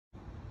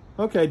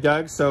Okay,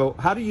 Doug, so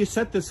how do you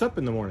set this up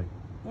in the morning?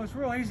 Well, it's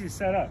real easy to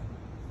set up.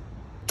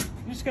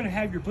 You're just going to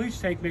have your bleach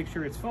tank, make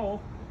sure it's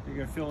full. You're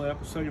going to fill it up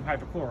with sodium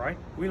hypochlorite.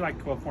 We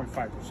like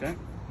 12.5%,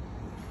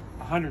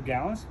 100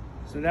 gallons,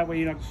 so that way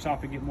you don't have to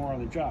stop and get more on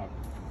the job.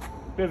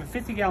 We have a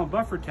 50-gallon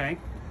buffer tank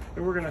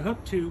that we're going to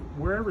hook to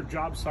wherever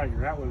job site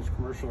you're at, whether it's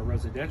commercial or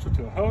residential,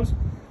 to a hose.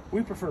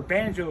 We prefer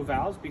banjo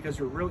valves because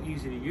they're real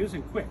easy to use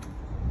and quick.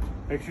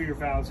 Make sure your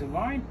valve's in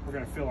line. We're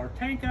going to fill our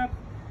tank up,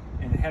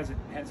 and it has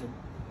an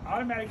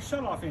automatic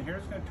shut-off in here.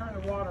 It's going to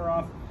turn the water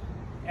off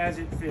as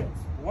it fills.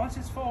 Once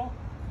it's full,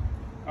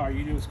 all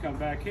you do is come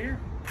back here.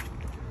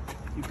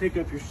 You pick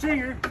up your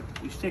stinger,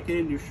 you stick it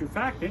in your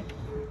surfactant,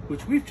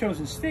 which we've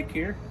chosen stick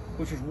here,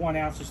 which is 1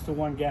 ounces to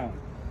 1 gallon.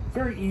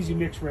 Very easy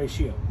mix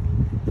ratio.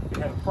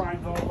 We have a prime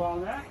valve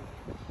on that.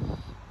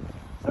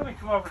 So we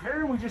come over here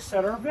and we just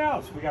set our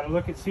valves. We got to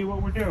look and see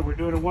what we're doing. We're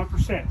doing a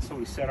 1%. So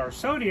we set our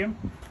sodium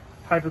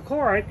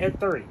hypochlorite at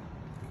 30.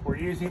 We're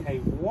using a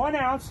 1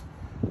 ounce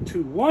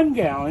to 1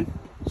 gallon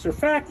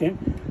surfactant.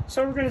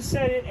 So we're going to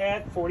set it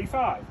at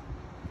 45.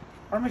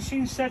 Our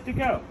machine's set to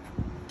go.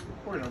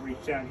 We're going to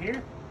reach down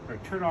here. We're going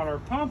to turn on our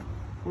pump.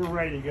 We're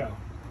ready to go.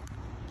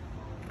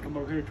 Come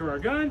over here to our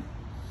gun.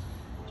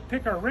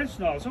 Pick our rinse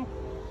nozzle,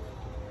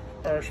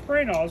 or our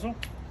spray nozzle,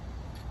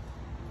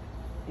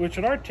 which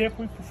at our tip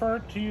we prefer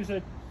to use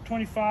a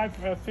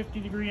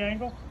 50-degree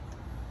angle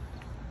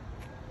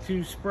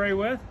to spray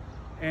with,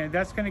 and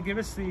that's going to give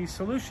us the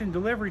solution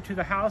delivery to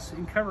the house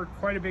and cover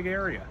quite a big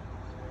area.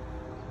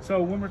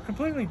 So when we're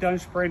completely done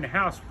spraying the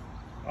house,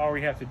 all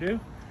we have to do,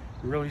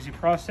 a real easy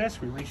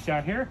process, we reach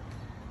down here,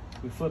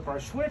 we flip our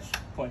switch,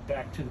 point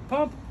back to the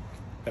pump.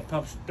 The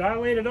pump's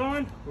dilated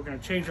on. We're going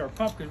to change our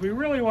pump because we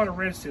really want to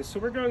rinse this. So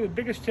we're going to the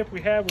biggest tip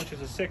we have, which is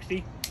a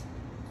 60.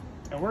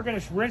 And we're going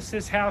to rinse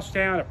this house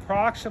down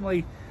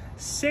approximately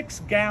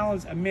 6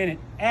 gallons a minute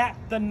at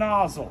the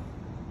nozzle.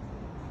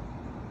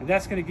 And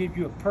that's going to give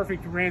you a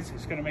perfect rinse.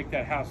 It's going to make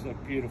that house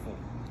look beautiful.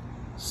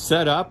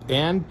 Set up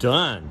and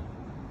done.